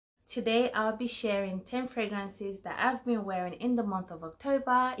Today I'll be sharing 10 fragrances that I've been wearing in the month of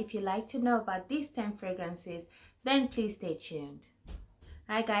October. If you'd like to know about these 10 fragrances, then please stay tuned.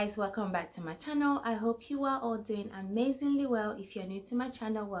 Hi guys, welcome back to my channel. I hope you are all doing amazingly well. If you're new to my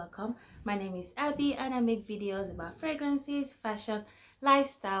channel, welcome. My name is Abby and I make videos about fragrances, fashion,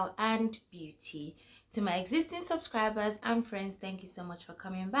 lifestyle and beauty. To my existing subscribers and friends, thank you so much for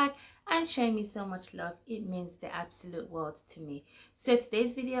coming back and showing me so much love. It means the absolute world to me. So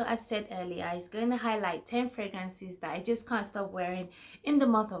today's video, as said earlier, is going to highlight 10 fragrances that I just can't stop wearing in the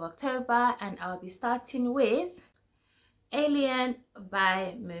month of October, and I'll be starting with Alien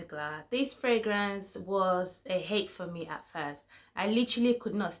by Mugler. This fragrance was a hate for me at first. I literally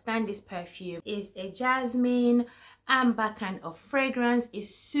could not stand this perfume. It's a jasmine amber kind of fragrance.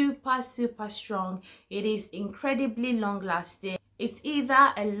 It's super strong. It is incredibly long lasting. It's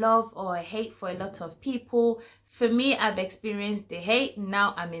either a love or a hate for a lot of people. For me, I've experienced the hate.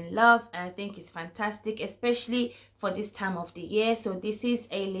 Now I'm in love and I think it's fantastic, especially for this time of the year. So this is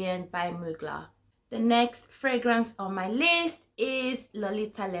Alien by Mugler. The next fragrance on my list is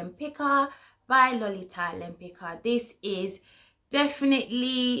Lolita Lempicka by Lolita Lempicka. This is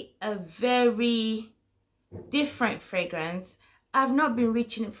definitely a very different fragrance. I've not been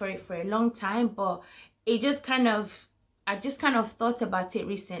reaching for it for a long time, but I just kind of thought about it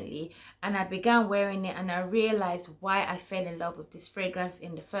recently and I began wearing it and I realized why I fell in love with this fragrance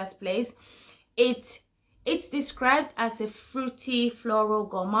in the first place. It's described as a fruity floral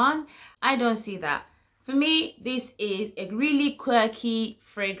gourmand. I don't see that. For me, this is a really quirky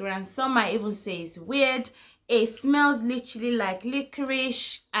fragrance. Some might even say it's weird. It smells literally like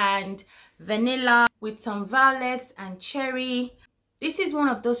licorice and vanilla with some violets and cherry. This is one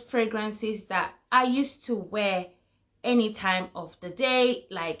of those fragrances that I used to wear any time of the day,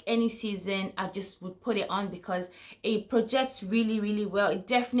 like any season. I just would put it on because it projects really well. It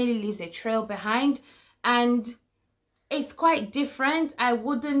definitely leaves a trail behind and it's quite different. I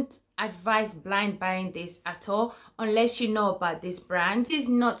wouldn't advise blind buying this at all unless you know about this brand. It is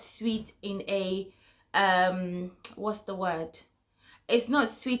not sweet in a what's the word? It's not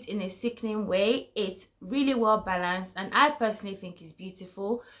sweet in a sickening way. It's really well balanced and I personally think it's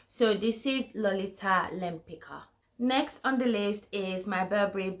beautiful. So this is Lolita Lempicka. Next on the list is my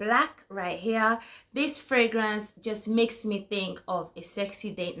Burberry Black right here. This fragrance just makes me think of a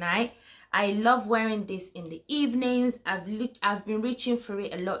sexy date night. I love wearing this in the evenings. I've been reaching for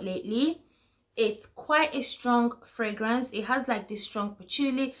it a lot lately. It's quite a strong fragrance. It has like this strong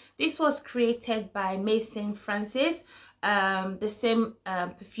patchouli. This was created by Maison Francis, the same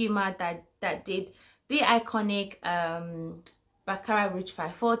perfumer that did the iconic Baccarat Rouge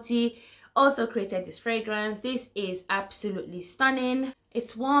 540. Also created this fragrance. This is absolutely stunning.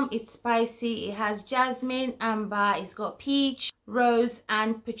 It's warm, it's spicy, it has jasmine, amber, it's got peach, rose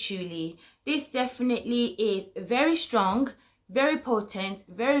and patchouli. This definitely is very strong, very potent,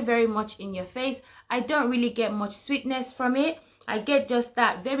 very much in your face. I don't really get much sweetness from it. I get just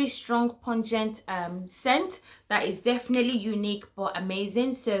that very strong pungent scent that is definitely unique but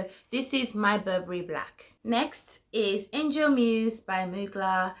amazing. So this is my Burberry Black. Next is Angel Muse by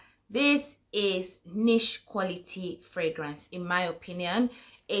Mugler. This is niche quality fragrance in my opinion.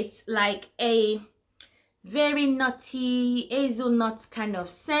 It's like a very nutty hazelnut kind of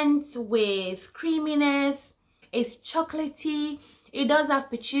scent with creaminess. It's chocolatey. It does have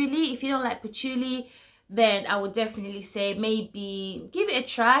patchouli. If you don't like patchouli, then I would definitely say maybe give it a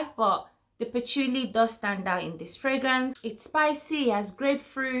try, but the patchouli does stand out in this fragrance. It's spicy, it has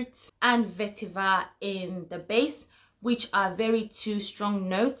grapefruit and vetiver in the base, which are very two strong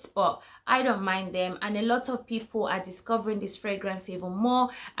notes, but I don't mind them. And a lot of people are discovering this fragrance even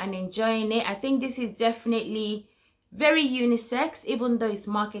more and enjoying it. I think this is definitely very unisex, even though it's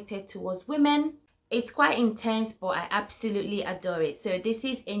marketed towards women. It's quite intense, but I absolutely adore it. So this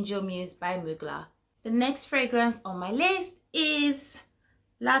is Angel Muse by Mugler. The next fragrance on my list is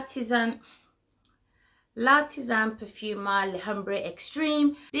𝐴𝐻𝐻𝐿 Perfume L'Ombre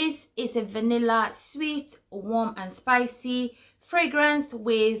Extreme. This is a vanilla, sweet, warm and spicy fragrance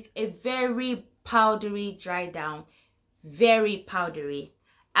with a very powdery dry down, very powdery,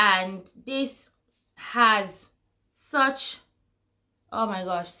 and this has such, oh my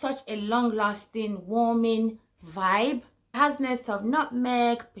gosh, such a long-lasting warming vibe. It has notes of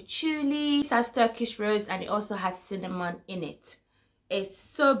nutmeg, patchouli, it has Turkish rose and it also has cinnamon in it. It's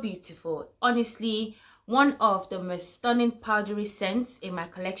so beautiful. Honestly, one of the most stunning powdery scents in my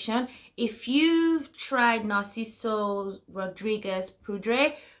collection. If you've tried Narciso Rodriguez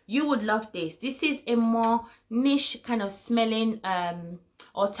Poudre, you would love this. This is a more niche kind of smelling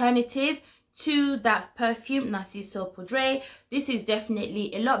alternative to that perfume 𝗙𝗡𝐴 Poudre. This is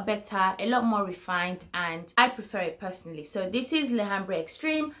definitely a lot better, a lot more refined, and I prefer it personally. So this is Le Hambre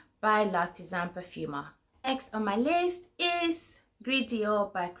Extreme by L'Artisan Parfumeur. Next on my list is Gris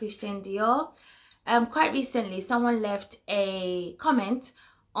Dior by Christian Dior. Quite recently someone left a comment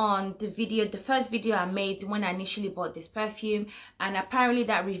on the first video I made when I initially bought this perfume, and apparently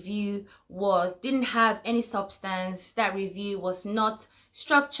that review didn't have any substance. That review was not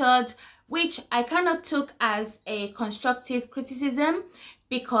structured, which I kind of took as a constructive criticism,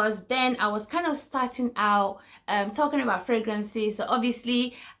 because then I was kind of starting out talking about fragrances. So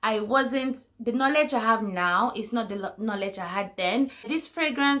obviously the knowledge I have now is not the knowledge I had then. This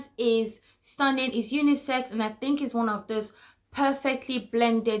fragrance is stunning, is unisex, and I think it's one of those perfectly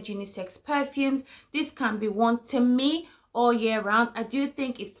blended unisex perfumes. This can be worn, to me, all year round. I do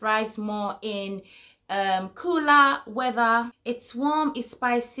think it thrives more in cooler weather. It's warm, it's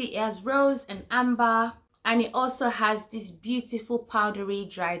spicy, it has rose and amber, and it also has this beautiful powdery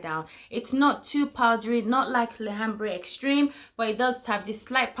dry down. It's not too powdery, not like Le Hambre Extreme, but it does have this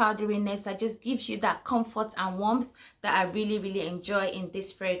slight powderiness that just gives you that comfort and warmth that I really enjoy in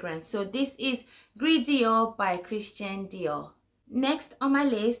this fragrance. So this is Gris Dior by Christian Dior. Next on my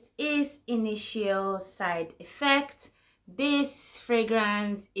list is Initio Side Effect. This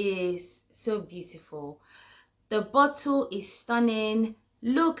fragrance is so beautiful. The bottle is stunning.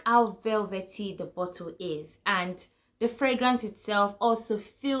 Look how velvety the bottle is, and the fragrance itself also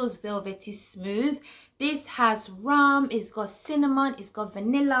feels velvety smooth. This has rum, it's got cinnamon, it's got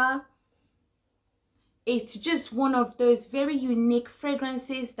vanilla. It's just one of those very unique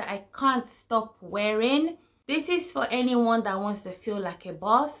fragrances that I can't stop wearing. This is for anyone that wants to feel like a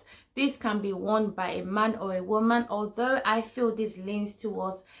boss. This can be worn by a man or a woman, although I feel this leans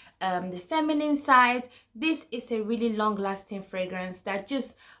towards the feminine side. This is a really long-lasting fragrance that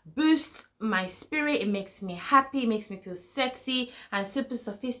just boosts my spirit. It makes me happy, it makes me feel sexy and super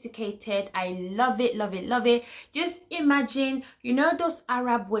sophisticated. I love it, love it, love it. Just imagine, you know, those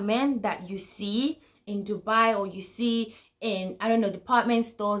Arab women that you see in Dubai, or you see in, I don't know, department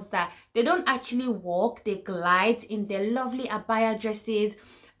stores, that they don't actually walk, they glide in their lovely abaya dresses,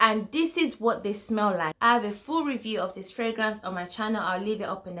 and this is what they smell like. I have a full review of this fragrance on my channel. I'll leave it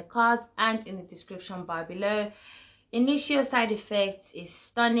up in the cards and in the description bar below. Initio Side Effect is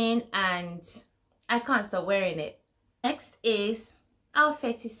stunning and I can't stop wearing it. Next is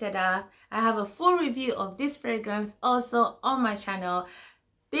Halfeti Cedar. I have a full review of this fragrance also on my channel.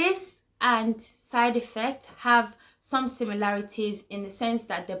 This and Side Effect have some similarities in the sense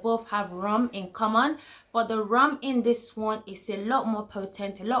that they both have rum in common, but the rum in this one is a lot more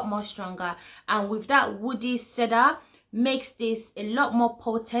potent, a lot more stronger, and with that woody cedar makes this a lot more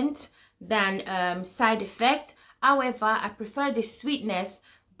potent than Side Effect. However, I prefer the sweetness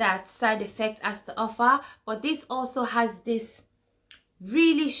that Side Effect has to offer, but this also has this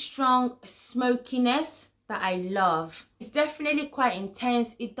really strong smokiness that I love. It's definitely quite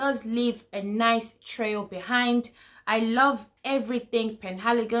intense. It does leave a nice trail behind. I love everything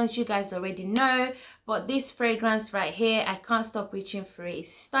Penhaligon, you guys already know, but this fragrance right here, I can't stop reaching for it.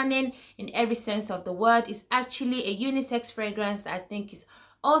 It's stunning in every sense of the word. It's actually a unisex fragrance that I think is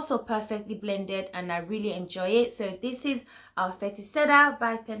also perfectly blended, and I really enjoy it. So this is Halfeti Cedar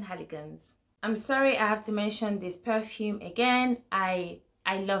by Penhaligon. I'm sorry I have to mention this perfume again. I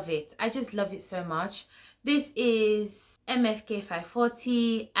love it. I just love it so much. This is MFK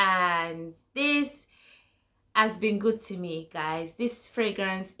 540, and this has been good to me, guys. This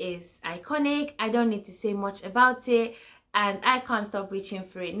fragrance is iconic. I don't need to say much about it, and I can't stop reaching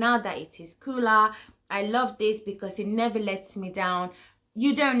for it now that it is cooler. I love this because it never lets me down.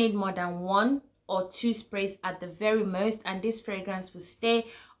 You don't need more than 1 or 2 sprays at the very most, and this fragrance will stay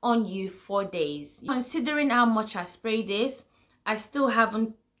on you for days. Considering how much I sprayed this, I still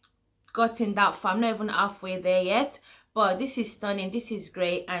haven't gotten that far. I'm not even halfway there yet, but this is stunning, this is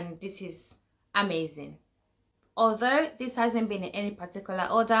great, and this is amazing. Although this hasn't been in any particular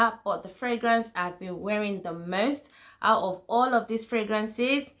order, but the fragrance I've been wearing the most out of all of these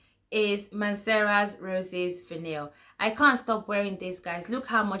fragrances is Mancera's Roses Vanille. I can't stop wearing this, guys. Look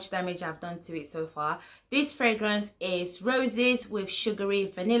how much damage I've done to it so far. This fragrance is roses with sugary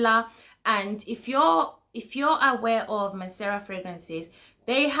vanilla, and if you're aware of Mancera fragrances,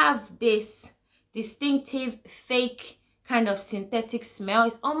 they have this distinctive fake kind of synthetic smell.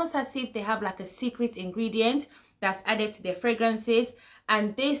 It's almost as if they have like a secret ingredient that's added to their fragrances,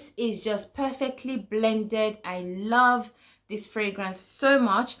 and this is just perfectly blended. I love this fragrance so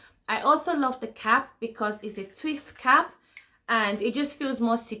much. I also love the cap because it's a twist cap, and it just feels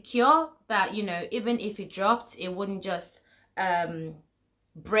more secure that, you know, even if it dropped, it wouldn't just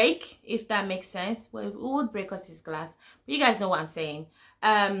break, if that makes sense. Well, it would break us his glass, but you guys know what I'm saying.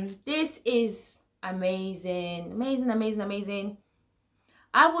 This is amazing, amazing, amazing, amazing.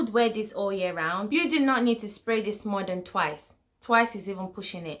 I would wear this all year round. You do not need to spray this more than twice. Twice is even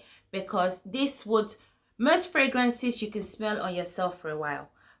pushing it, because this would, most fragrances you can smell on yourself for a while,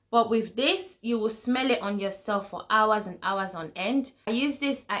 but with this you will smell it on yourself for hours and hours on end. I use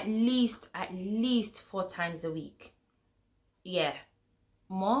this at least 4 times a week. Yeah,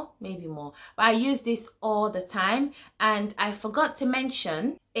 more, maybe more, but I use this all the time. And I forgot to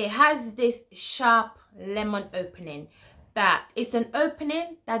mention, it has this sharp lemon opening, that it's an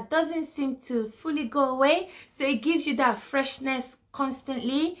opening that doesn't seem to fully go away, so it gives you that freshness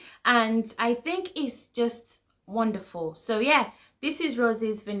constantly, and I think it's just wonderful. So yeah, this is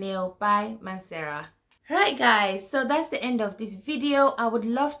Roses Vanille by Mancera. Alright guys, so that's the end of this video. I would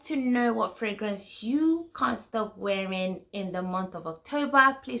love to know what fragrance you can't stop wearing in the month of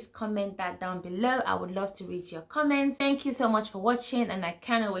October. Please comment that down below. I would love to read your comments. Thank you so much for watching, and I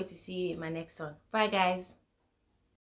cannot wait to see you in my next one. Bye guys.